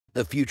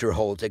The future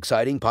holds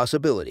exciting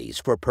possibilities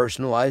for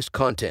personalized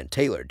content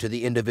tailored to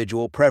the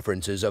individual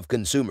preferences of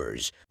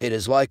consumers. It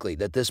is likely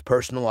that this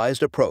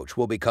personalized approach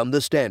will become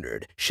the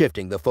standard,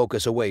 shifting the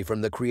focus away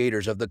from the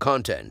creators of the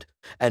content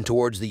and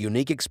towards the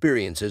unique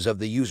experiences of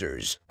the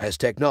users. As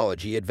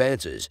technology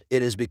advances,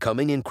 it is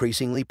becoming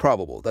increasingly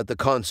probable that the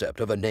concept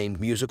of a named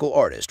musical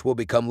artist will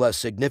become less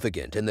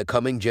significant in the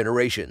coming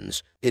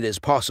generations. It is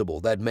possible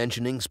that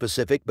mentioning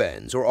specific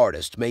bands or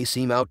artists may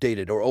seem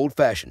outdated or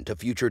old-fashioned to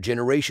future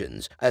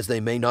generations, as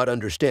they may not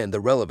understand the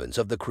relevance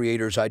of the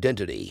creator's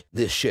identity.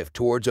 This shift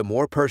towards a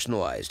more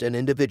personalized and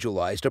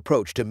individualized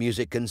approach to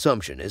music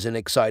consumption is an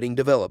exciting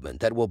development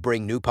that will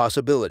bring new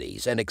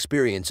possibilities and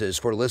experiences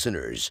for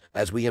listeners.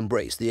 As we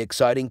embrace the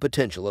exciting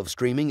potential of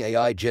streaming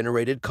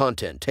AI-generated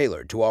content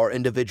tailored to our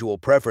individual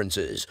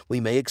preferences, we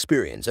may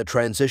experience a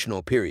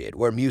transitional period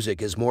where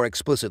music is more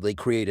explicitly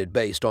created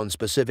based on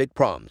specific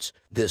prompts.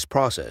 This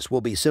process will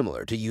be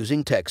similar to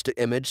using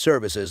text-to-image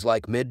services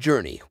like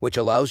Midjourney, which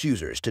allows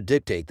users to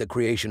dictate the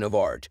creation of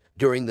art.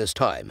 During this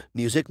time,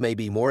 music may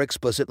be more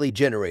explicitly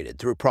generated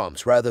through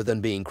prompts rather than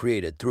being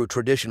created through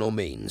traditional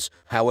means.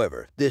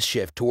 However, this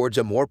shift towards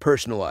a more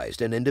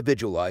personalized and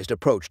individualized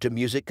approach to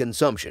music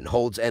consumption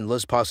holds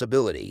endless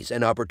possibilities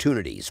and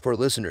opportunities for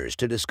listeners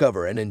to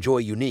discover and enjoy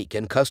unique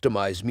and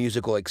customized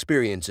musical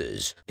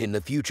experiences. In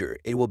the future,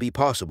 it will be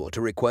possible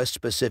to request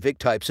specific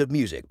types of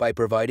music by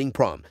providing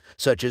prompts,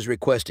 such as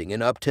requesting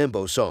an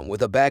up-tempo song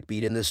with a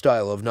backbeat in the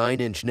style of Nine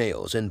Inch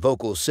Nails and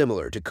vocals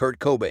similar to Kurt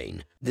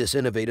Cobain. This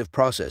innovative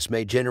process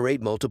may generate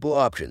multiple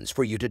options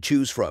for you to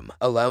choose from,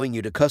 allowing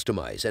you to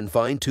customize and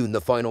fine-tune the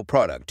final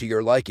product to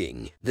your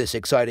liking. This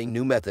exciting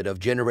new method of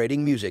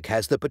generating music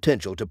has the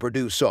potential to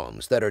produce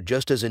songs that are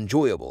just as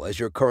enjoyable as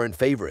your current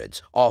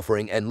favorites,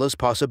 offering endless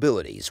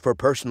possibilities for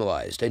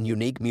personalized and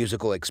unique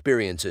musical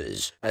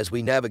experiences. As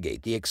we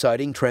navigate the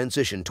exciting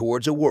transition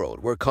towards a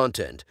world where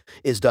content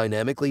is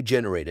dynamically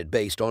generated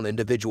based on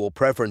individual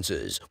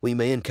preferences, we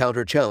may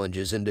encounter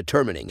challenges in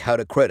determining how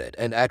to credit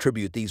and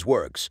attribute these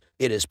works.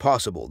 It is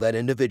possible that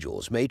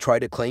individuals may try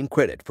to claim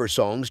credit for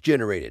songs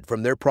generated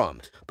from their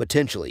prompts,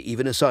 potentially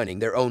even assigning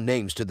their own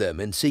names to them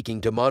and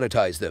seeking to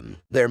monetize them.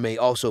 There may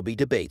also be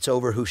debates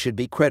over who should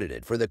be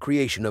credited for the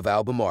creation of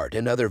album art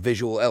and other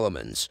visual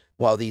elements.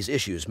 While these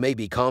issues may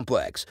be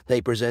complex,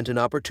 they present an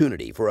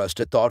opportunity for us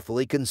to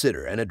thoughtfully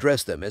consider and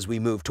address them as we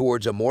move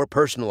towards a more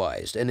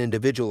personalized and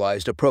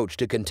individualized approach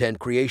to content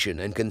creation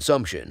and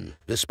consumption.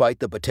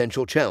 Despite the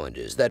potential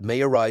challenges that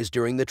may arise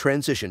during the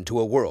transition to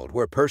a world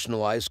where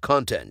personalized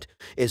content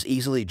is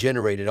easily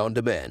generated on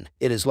demand,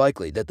 it is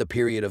likely that the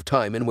period of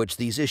time in which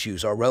these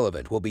issues are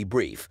relevant will be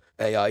brief.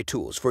 AI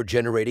tools for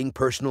generating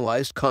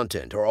personalized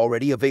content are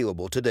already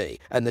available today,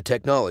 and the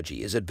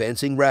technology is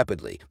advancing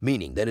rapidly,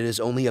 meaning that it is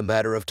only a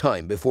matter of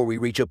time before we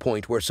reach a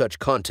point where such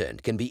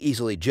content can be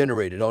easily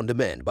generated on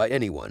demand by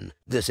anyone.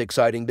 This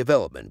exciting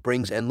development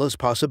brings endless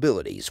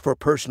possibilities for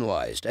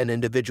personalized and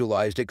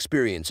individualized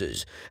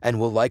experiences and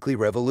will likely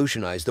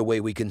revolutionize the way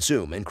we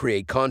consume and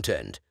create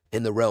content.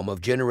 In the realm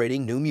of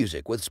generating new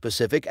music with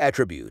specific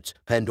attributes,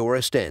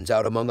 Pandora stands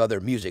out among other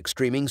music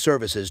streaming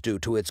services due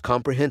to its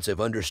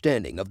comprehensive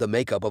understanding of the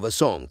makeup of a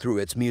song through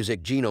its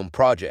Music Genome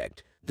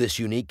project. This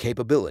unique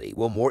capability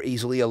will more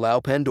easily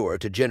allow Pandora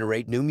to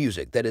generate new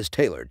music that is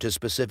tailored to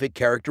specific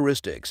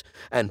characteristics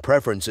and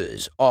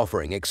preferences,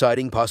 offering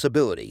exciting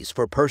possibilities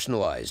for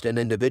personalized and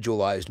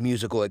individualized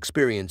musical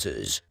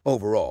experiences.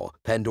 Overall,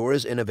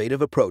 Pandora's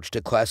innovative approach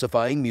to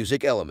classifying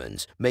music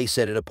elements may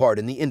set it apart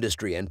in the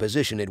industry and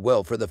position it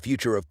well for the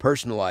future of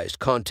personalized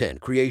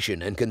content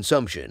creation and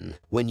consumption.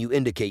 When you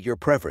indicate your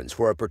preference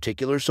for a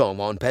particular song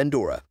on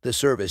Pandora, the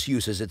service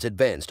uses its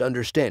advanced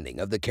understanding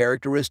of the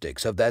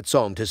characteristics of that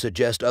song to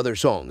suggest other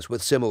songs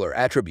with similar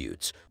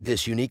attributes.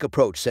 This unique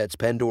approach sets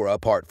Pandora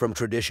apart from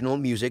traditional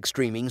music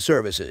streaming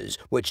services,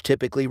 which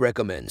typically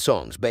recommend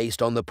songs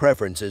based on the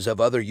preferences of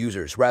other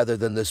users rather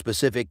than the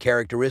specific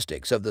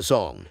characteristics of the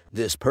song.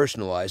 This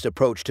personalized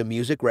approach to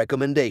music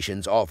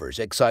recommendations offers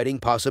exciting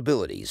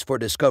possibilities for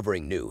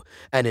discovering new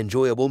and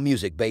enjoyable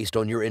music based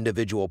on your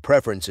individual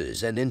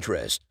preferences and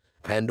interests.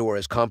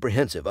 Pandora's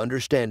comprehensive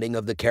understanding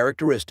of the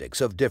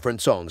characteristics of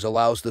different songs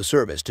allows the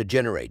service to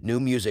generate new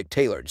music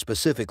tailored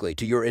specifically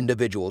to your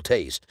individual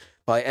taste.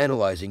 By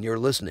analyzing your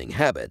listening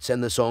habits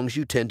and the songs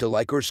you tend to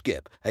like or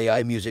skip,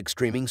 AI music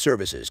streaming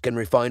services can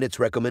refine its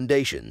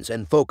recommendations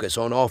and focus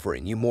on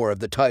offering you more of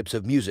the types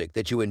of music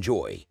that you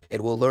enjoy.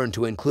 It will learn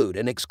to include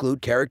and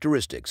exclude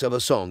characteristics of a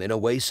song in a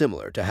way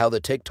similar to how the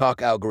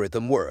TikTok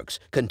algorithm works,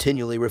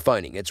 continually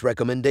refining its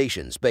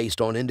recommendations based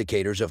on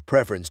indicators of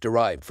preference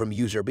derived from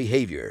user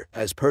behavior.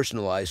 As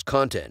personalized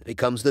content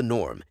becomes the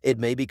norm, it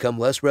may become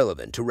less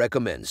relevant to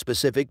recommend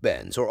specific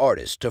bands or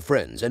artists to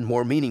friends and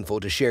more meaningful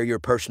to share your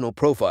personal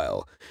profile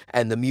style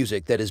and the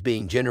music that is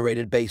being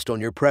generated based on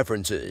your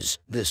preferences.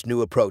 This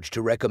new approach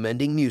to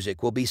recommending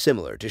music will be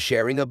similar to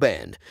sharing a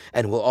band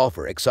and will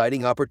offer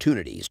exciting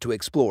opportunities to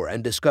explore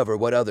and discover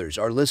what others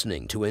are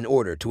listening to in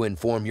order to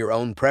inform your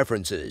own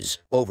preferences.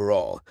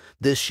 Overall,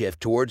 this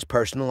shift towards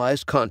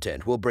personalized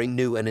content will bring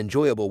new and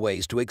enjoyable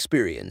ways to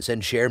experience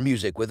and share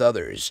music with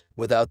others.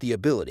 Without the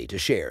ability to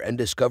share and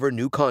discover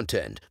new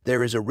content,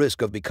 there is a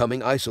risk of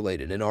becoming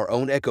isolated in our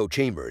own echo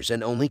chambers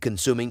and only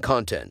consuming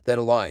content that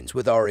aligns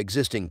with our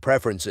existing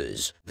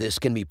preferences. This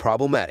can be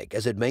problematic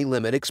as it may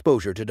limit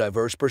exposure to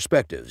diverse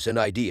perspectives and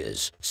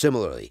ideas.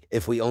 Similarly,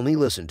 if we only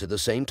listen to the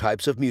same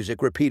types of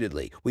music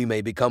repeatedly, we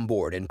may become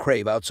bored and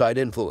crave outside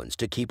influence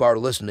to keep our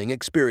listening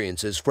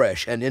experiences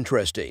fresh and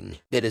interesting.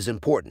 It is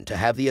important to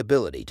have the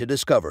ability to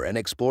discover and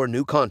explore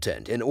new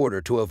content in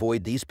order to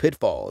avoid these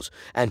pitfalls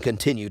and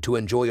continue to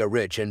enjoy a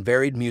rich and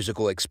varied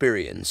musical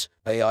experience.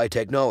 AI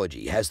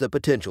technology has the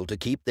potential to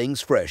keep things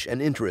fresh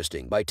and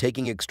interesting by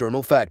taking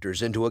external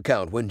factors into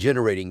account when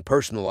generating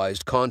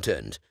personalized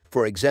content.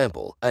 For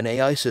example, an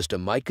AI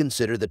system might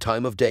consider the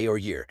time of day or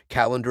year,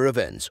 calendar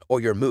events, or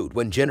your mood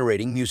when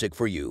generating music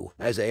for you.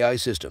 As AI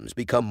systems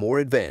become more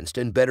advanced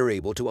and better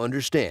able to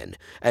understand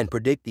and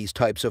predict these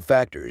types of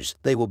factors,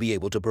 they will be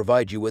able to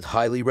provide you with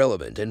highly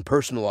relevant and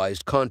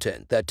personalized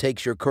content that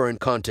takes your current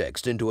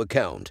context into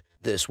account.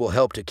 This will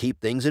help to keep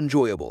things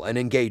enjoyable and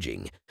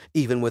engaging,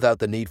 even without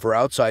the need for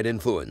outside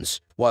influence.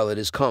 While it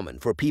is common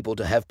for people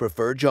to have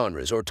preferred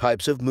genres or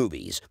types of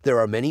movies, there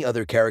are many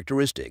other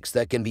characteristics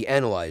that can be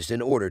analyzed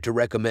in order to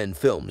recommend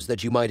films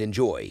that you might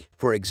enjoy.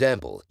 For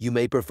example, you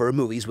may prefer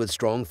movies with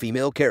strong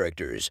female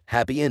characters,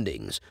 happy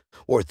endings,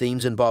 or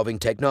themes involving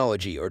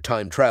technology or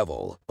time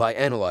travel. By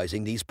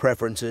analyzing these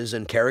preferences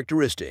and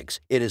characteristics,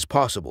 it is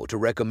possible to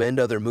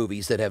recommend other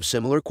movies that have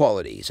similar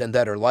qualities and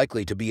that are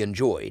likely to be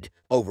enjoyed.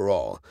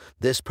 Overall,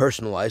 this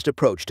personalized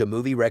approach to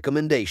movie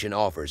recommendation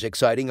offers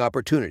exciting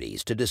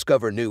opportunities to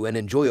discover new and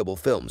enjoyable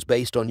films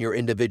based on your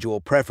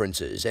individual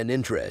preferences and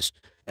interests.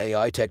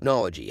 AI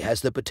technology has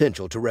the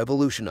potential to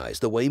revolutionize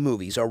the way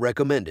movies are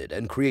recommended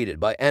and created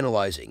by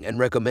analyzing and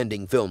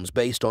recommending films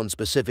based on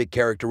specific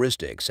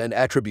characteristics and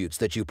attributes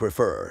that you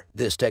prefer.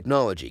 This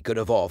technology could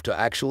evolve to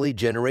actually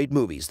generate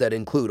movies that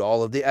include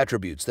all of the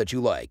attributes that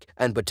you like,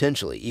 and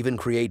potentially even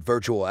create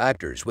virtual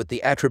actors with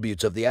the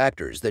attributes of the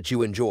actors that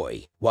you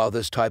enjoy. While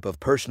this type of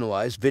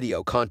personalized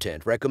video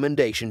content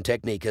recommendation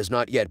technique has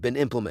not yet been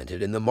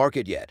implemented in the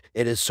market yet,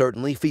 it is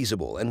certainly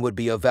feasible and would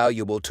be a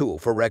valuable tool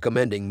for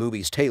recommending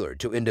movies tailored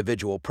to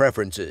individual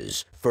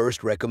preferences.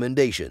 First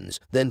recommendations,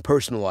 then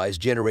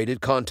personalized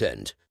generated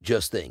content.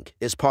 Just think,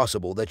 it's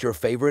possible that your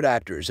favorite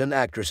actors and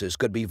actresses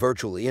could be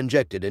virtually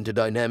injected into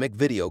dynamic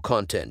video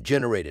content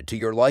generated to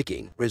your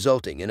liking,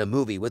 resulting in a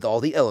movie with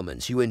all the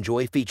elements you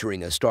enjoy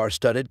featuring a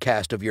star-studded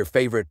cast of your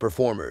favorite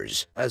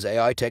performers. As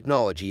AI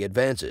technology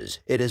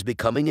advances, it is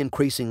becoming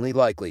increasingly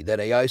likely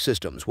that AI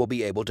systems will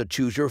be able to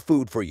choose your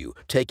food for you,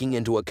 taking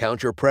into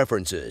account your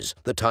preferences,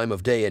 the time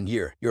of day and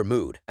year, your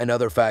mood, and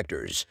other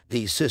factors.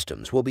 These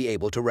systems will be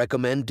able to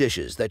recommend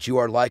dishes that you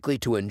are likely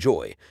to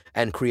enjoy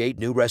and create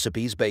new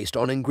recipes based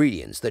on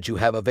ingredients that you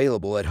have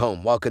available at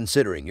home while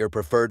considering your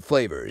preferred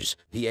flavors.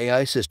 The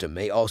AI system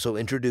may also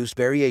introduce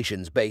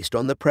variations based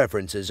on the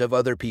preferences of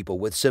other people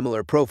with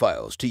similar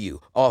profiles to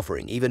you,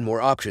 offering even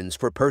more options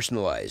for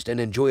personalized and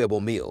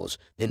enjoyable meals.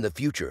 In the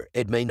future,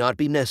 it may not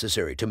be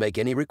necessary to make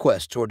any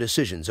requests or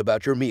decisions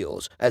about your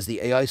meals, as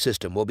the AI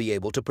system will be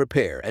able to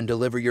prepare and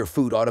deliver your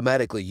food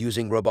automatically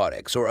using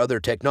robotics or other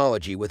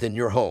technology within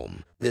your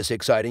home. This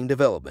exciting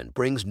development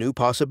brings new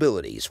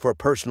possibilities for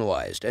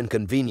personalized and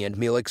convenient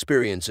meal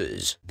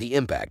experiences. The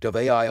impact of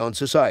AI on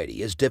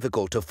society is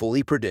difficult to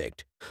fully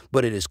predict,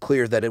 but it is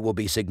clear that it will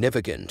be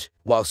significant.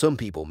 While some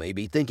people may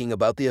be thinking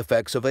about the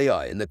effects of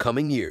AI in the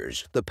coming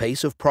years, the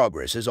pace of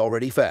progress is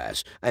already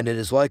fast, and it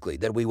is likely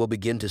that we will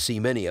begin to see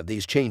many of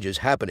these changes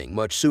happening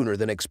much sooner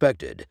than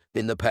expected.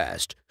 In the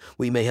past,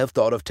 we may have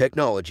thought of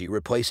technology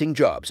replacing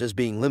jobs as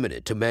being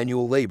limited to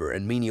manual labor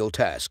and menial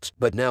tasks,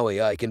 but now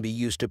AI can be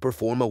used to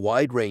perform a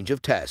wide range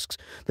of tasks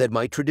that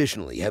might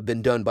traditionally have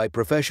been done by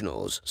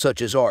professionals,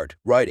 such as art,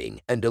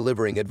 writing, and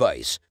delivering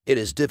advice. It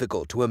is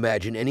difficult to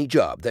imagine any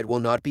job that will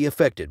not be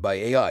affected by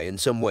AI in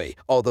some way,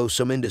 although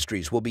some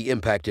industries will be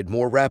impacted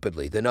more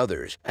rapidly than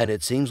others, and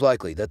it seems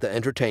likely that the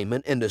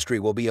entertainment industry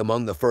will be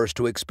among the first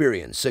to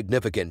experience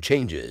significant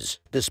changes.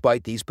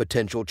 Despite these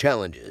potential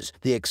challenges,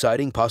 the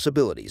exciting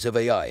possibilities of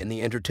AI in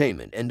the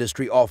entertainment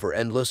industry offer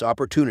endless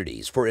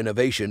opportunities for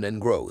innovation and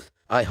growth.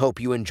 I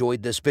hope you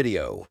enjoyed this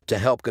video. To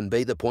help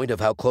convey the point of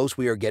how close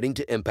we are getting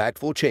to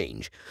impactful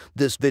change,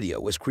 this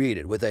video was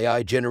created with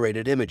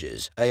AI-generated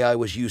images. AI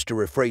was used to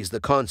rephrase the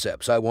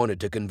concepts I wanted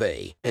to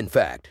convey. In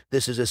fact,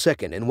 this is a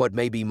second in what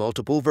may be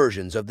multiple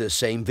versions of this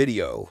same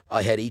video.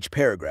 I had each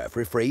paragraph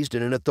rephrased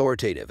in an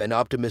authoritative and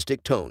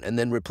optimistic tone and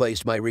then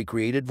replaced my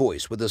recreated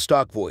voice with a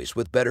stock voice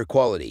with better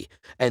quality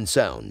and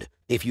sound.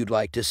 If you'd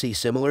like to see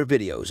similar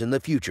videos in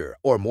the future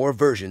or more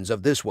versions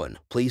of this one,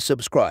 please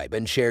subscribe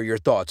and share your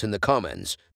thoughts in the comments.